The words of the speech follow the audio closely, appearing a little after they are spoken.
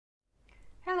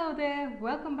Hello there,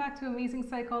 welcome back to Amazing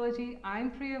Psychology. I'm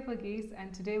Priya Verghese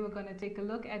and today we're going to take a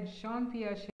look at Jean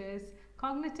Piaget's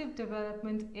cognitive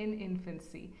development in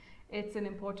infancy. It's an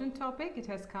important topic, it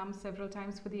has come several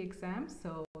times for the exam,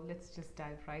 so let's just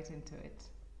dive right into it.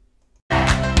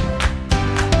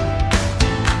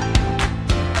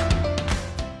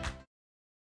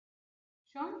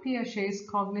 Jean Piaget's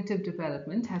cognitive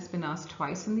development has been asked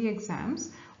twice in the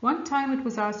exams. One time it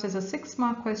was asked as a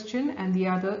 6-mark question and the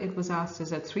other it was asked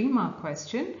as a 3-mark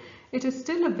question. It is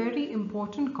still a very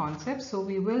important concept, so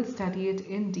we will study it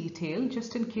in detail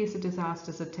just in case it is asked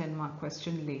as a 10-mark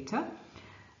question later.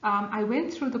 I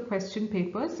went through the question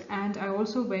papers and I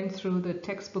also went through the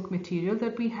textbook material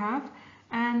that we have,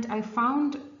 and I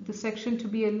found the section to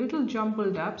be a little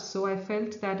jumbled up, so I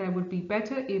felt that I would be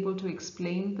better able to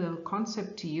explain the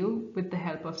concept to you with the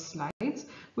help of slides,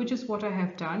 which is what I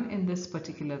have done in this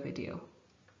particular video.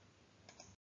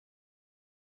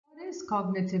 What is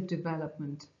cognitive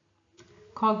development?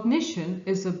 Cognition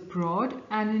is a broad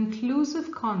and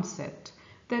inclusive concept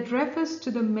that refers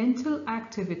to the mental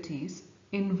activities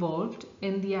involved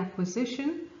in the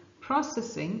acquisition,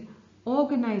 processing,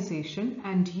 organization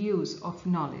and use of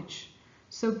knowledge.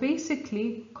 So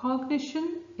basically,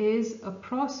 cognition is a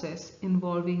process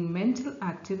involving mental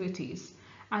activities,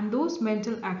 and those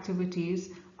mental activities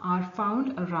are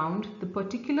found around the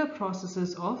particular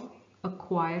processes of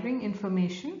acquiring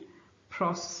information,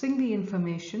 processing the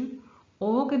information,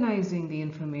 organizing the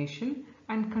information,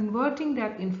 and converting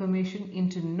that information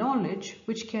into knowledge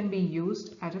which can be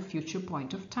used at a future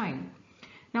point of time.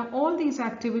 Now, all these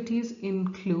activities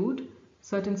include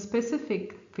certain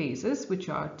specific phases, which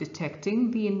are detecting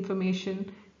the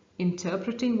information,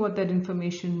 interpreting what that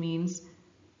information means,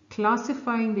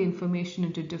 classifying the information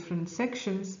into different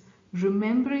sections,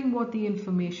 remembering what the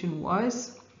information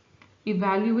was,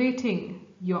 evaluating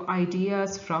your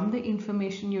ideas from the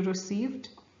information you received.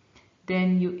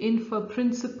 Then you infer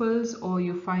principles or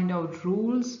you find out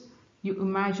rules, you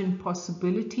imagine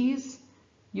possibilities,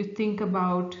 you think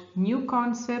about new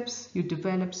concepts, you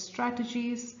develop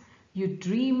strategies, you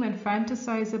dream and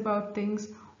fantasize about things.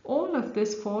 All of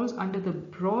this falls under the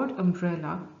broad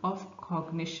umbrella of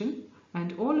cognition,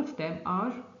 and all of them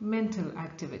are mental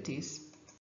activities.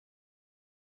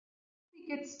 Before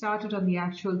we get started on the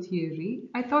actual theory,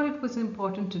 I thought it was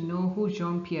important to know who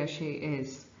Jean Piaget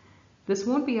is. This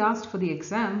won't be asked for the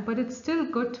exam, but it's still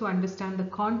good to understand the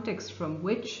context from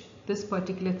which this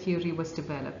particular theory was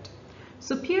developed.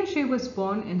 So Piaget was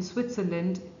born in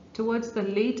Switzerland towards the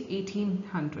late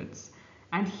 1800s,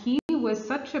 and he was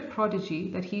such a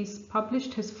prodigy that he's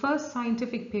published his first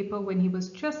scientific paper when he was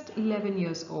just 11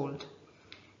 years old.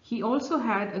 He also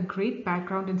had a great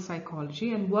background in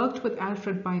psychology and worked with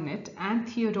Alfred Binet and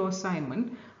Theodore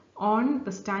Simon on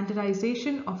the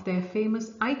standardization of their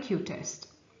famous IQ test.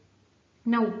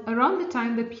 Now, around the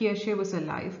time that Piaget was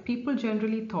alive, people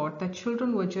generally thought that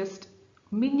children were just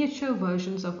miniature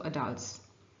versions of adults.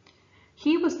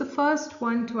 He was the first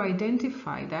one to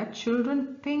identify that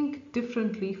children think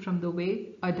differently from the way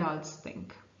adults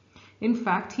think. In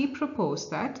fact, he proposed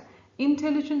that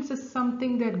intelligence is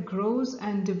something that grows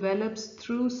and develops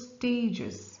through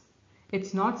stages.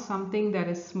 It's not something that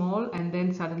is small and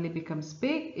then suddenly becomes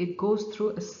big. It goes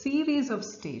through a series of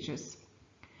stages.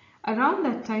 Around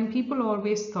that time, people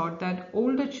always thought that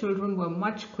older children were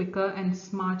much quicker and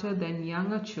smarter than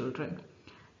younger children.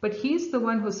 But he's the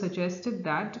one who suggested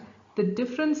that the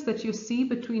difference that you see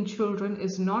between children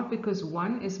is not because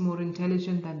one is more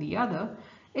intelligent than the other,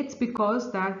 it's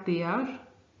because that they are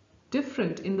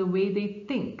different in the way they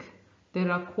think.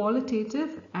 There are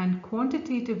qualitative and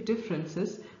quantitative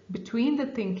differences between the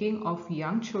thinking of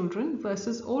young children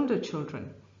versus older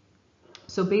children.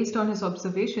 So based on his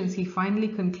observations, he finally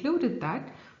concluded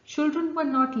that children were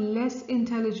not less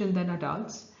intelligent than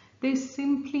adults, they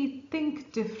simply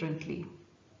think differently.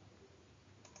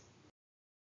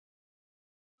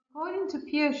 According to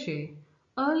Piaget,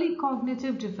 early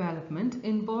cognitive development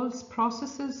involves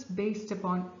processes based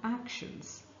upon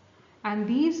actions, and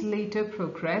these later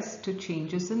progress to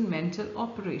changes in mental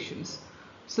operations.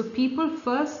 So people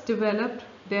first developed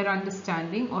their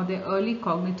understanding or their early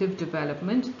cognitive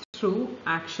development through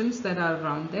actions that are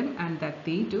around them and that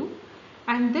they do,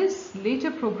 and this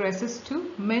later progresses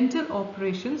to mental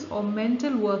operations or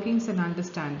mental workings and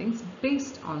understandings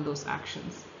based on those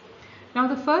actions. Now,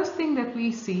 the first thing that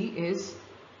we see is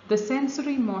the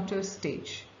sensorimotor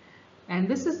stage, and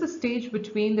this is the stage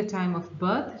between the time of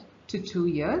birth to 2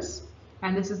 years,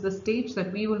 and this is the stage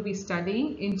that we will be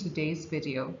studying in today's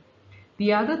video.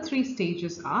 The other 3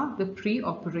 stages are the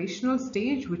pre-operational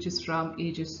stage, which is from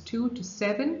ages 2 to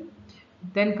 7,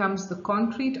 Then comes the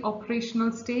concrete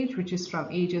operational stage, which is from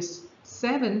ages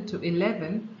 7 to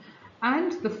 11,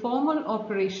 and the formal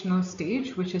operational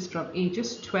stage, which is from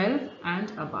ages 12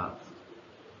 and above.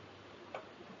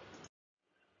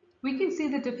 We can see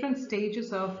the different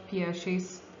stages of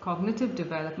Piaget's cognitive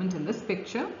development in this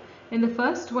picture. In the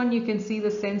first one, you can see the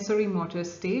sensory motor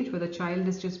stage where the child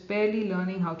is just barely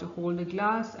learning how to hold a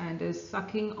glass and is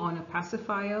sucking on a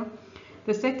pacifier.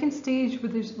 The second stage,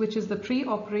 which is the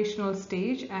pre-operational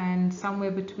stage, and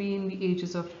somewhere between the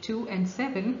ages of 2 and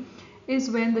 7, is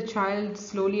when the child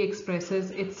slowly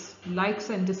expresses its likes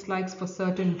and dislikes for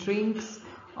certain drinks,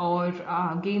 or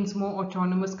gains more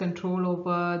autonomous control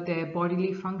over their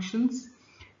bodily functions.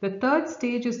 The third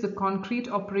stage is the concrete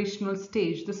operational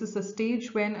stage. This is the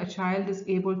stage when a child is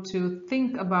able to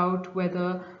think about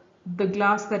whether the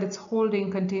glass that it's holding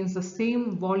contains the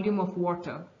same volume of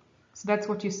water. So that's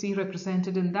what you see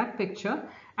represented in that picture.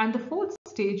 And the fourth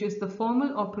stage is the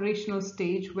formal operational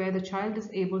stage where the child is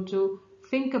able to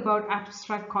think about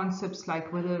abstract concepts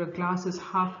like whether a glass is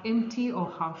half empty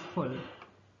or half full.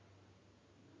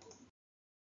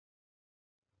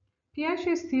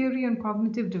 Piaget's theory on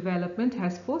cognitive development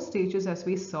has 4 stages, as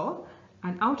we saw,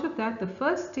 and out of that the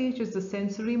first stage is the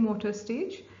sensory motor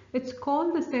stage. It's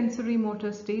called the sensory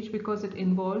motor stage because it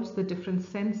involves the different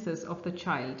senses of the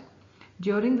child.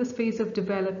 During this phase of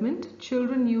development,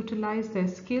 children utilize their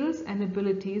skills and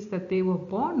abilities that they were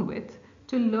born with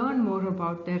to learn more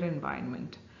about their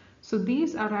environment. So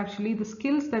these are actually the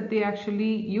skills that they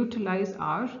actually utilize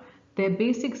are their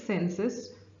basic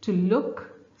senses to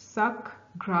look, suck,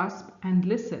 grasp and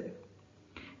listen.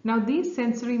 Now these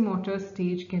sensory motor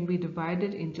stage can be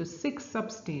divided into 6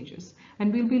 sub-stages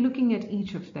and we'll be looking at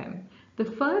each of them. The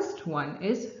first one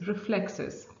is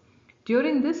reflexes.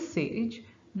 During this stage,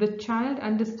 the child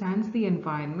understands the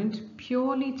environment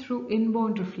purely through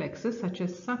inborn reflexes such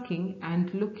as sucking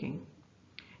and looking.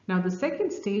 Now the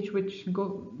second stage,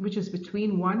 which is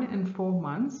between 1 and 4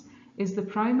 months, is the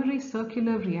primary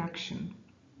circular reaction.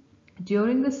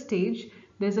 During this stage,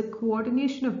 there's a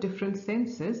coordination of different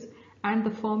senses and the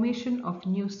formation of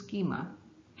new schema.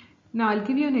 Now I'll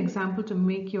give you an example to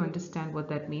make you understand what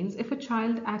that means. If a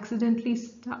child accidentally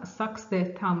sucks their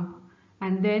thumb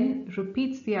and then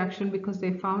repeats the action because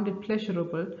they found it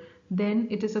pleasurable, then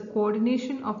it is a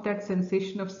coordination of that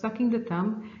sensation of sucking the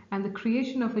thumb and the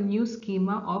creation of a new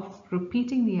schema of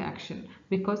repeating the action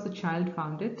because the child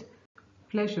found it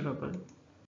pleasurable.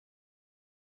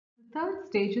 The third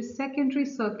stage is secondary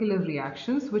circular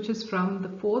reactions, which is from the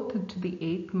 4th to the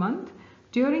 8th month.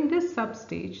 During this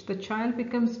substage, the child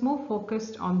becomes more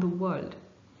focused on the world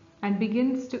and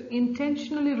begins to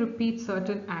intentionally repeat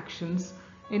certain actions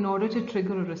in order to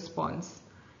trigger a response.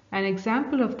 An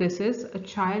example of this is a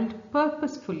child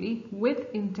purposefully, with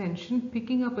intention,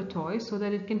 picking up a toy so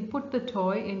that it can put the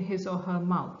toy in his or her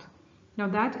mouth. Now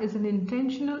that is an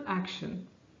intentional action.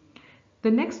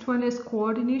 The next one is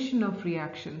coordination of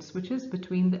reactions, which is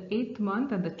between the 8th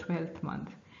month and the 12th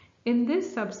month. In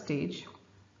this substage,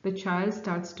 the child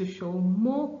starts to show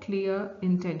more clear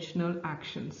intentional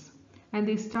actions and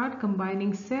they start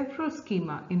combining several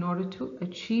schema in order to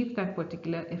achieve that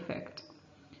particular effect.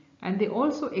 And they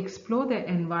also explore their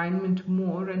environment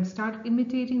more and start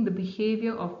imitating the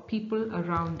behavior of people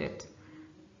around it.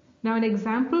 Now an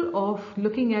example of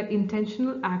looking at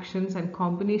intentional actions and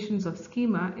combinations of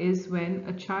schema is when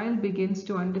a child begins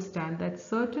to understand that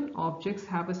certain objects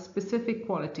have a specific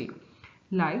quality.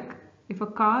 Like if a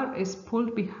car is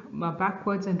pulled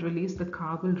backwards and released, the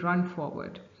car will run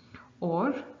forward.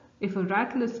 Or if a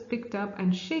rattle is picked up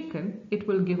and shaken, it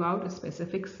will give out a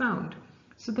specific sound.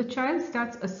 So the child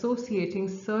starts associating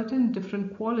certain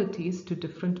different qualities to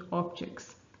different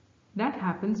objects. That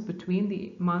happens between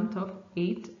the month of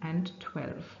 8 and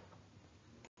 12.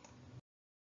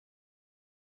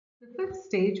 The fifth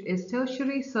stage is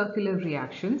tertiary circular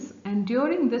reactions, and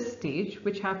during this stage,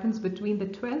 which happens between the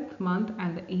 12th month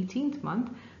and the 18th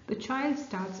month, the child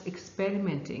starts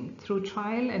experimenting through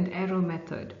trial and error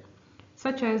method,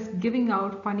 such as giving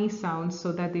out funny sounds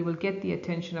so that they will get the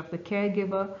attention of the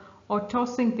caregiver, or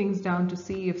tossing things down to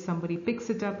see if somebody picks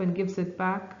it up and gives it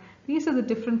back. These are the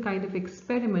different kind of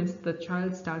experiments the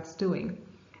child starts doing.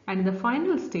 And in the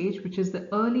final stage, which is the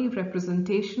early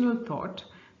representational thought,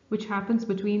 which happens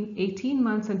between 18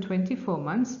 months and 24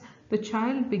 months, the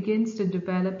child begins to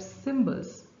develop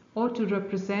symbols or to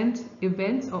represent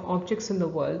events or objects in the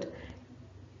world.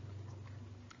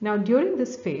 Now during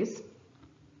this phase,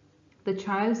 the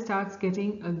child starts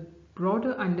getting a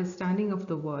broader understanding of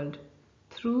the world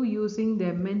through using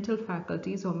their mental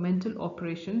faculties or mental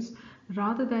operations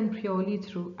rather than purely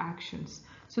through actions.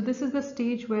 So this is the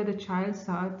stage where the child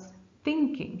starts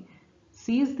thinking.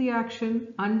 sees the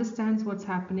action, understands what's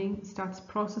happening, starts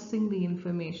processing the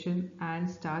information, and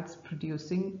starts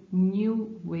producing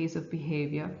new ways of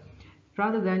behavior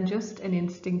rather than just an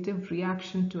instinctive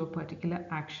reaction to a particular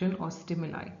action or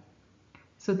stimuli.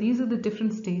 So these are the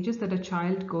different stages that a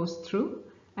child goes through.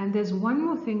 And there's one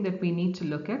more thing that we need to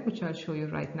look at, which I'll show you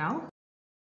right now.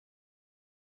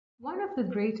 One of the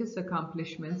greatest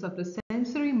accomplishments of the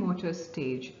sensory motor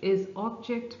stage is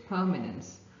object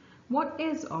permanence. What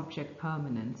is object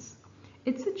permanence?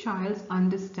 It's a child's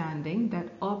understanding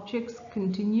that objects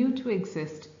continue to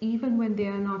exist even when they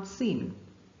are not seen.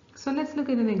 So let's look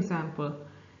at an example.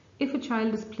 If a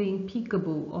child is playing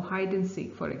peekaboo or hide and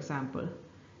seek, for example,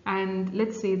 and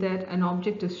let's say that an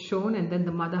object is shown and then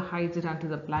the mother hides it under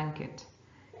the blanket.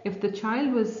 If the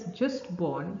child was just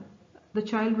born, the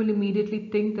child will immediately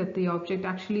think that the object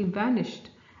actually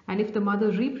vanished, and if the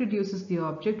mother reproduces the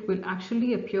object, will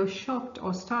actually appear shocked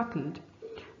or startled.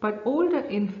 But older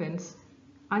infants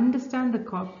understand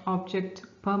the object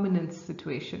permanence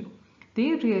situation.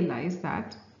 They realize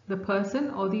that the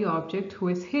person or the object who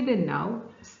is hidden now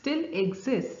still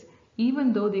exists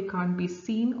even though they can't be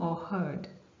seen or heard.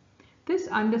 This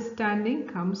understanding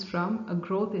comes from a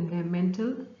growth in their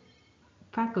mental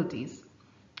faculties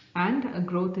and a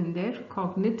growth in their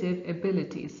cognitive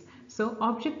abilities. So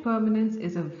object permanence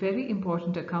is a very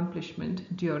important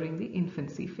accomplishment during the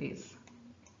infancy phase.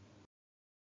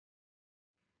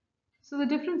 So the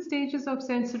different stages of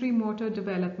sensory motor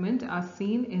development are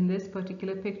seen in this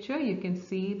particular picture. You can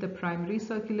see the primary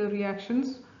circular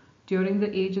reactions during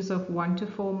the ages of 1 to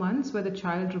 4 months where the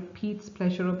child repeats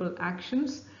pleasurable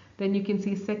actions. Then you can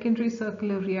see secondary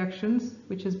circular reactions,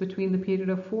 which is between the period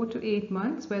of 4 to 8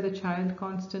 months where the child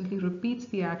constantly repeats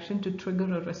the action to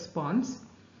trigger a response.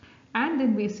 And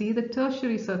then we see the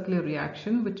tertiary circular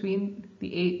reaction between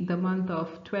the month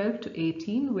of 12 to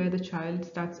 18 where the child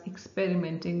starts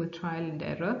experimenting with trial and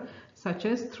error, such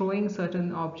as throwing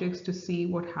certain objects to see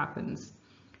what happens.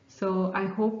 So I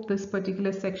hope this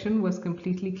particular section was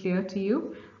completely clear to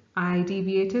you. I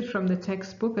deviated from the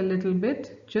textbook a little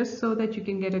bit just so that you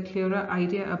can get a clearer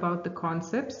idea about the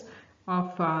concepts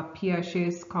of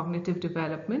Piaget's cognitive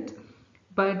development.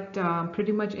 But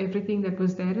pretty much everything that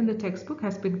was there in the textbook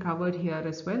has been covered here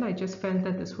as well. I just felt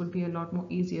that this would be a lot more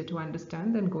easier to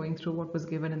understand than going through what was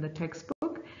given in the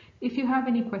textbook. If you have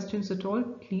any questions at all,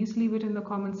 please leave it in the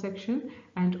comment section,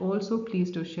 and also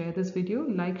please do share this video,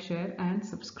 like, share and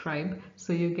subscribe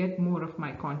so you get more of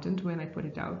my content when I put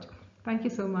it out. Thank you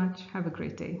so much. Have a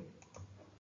great day.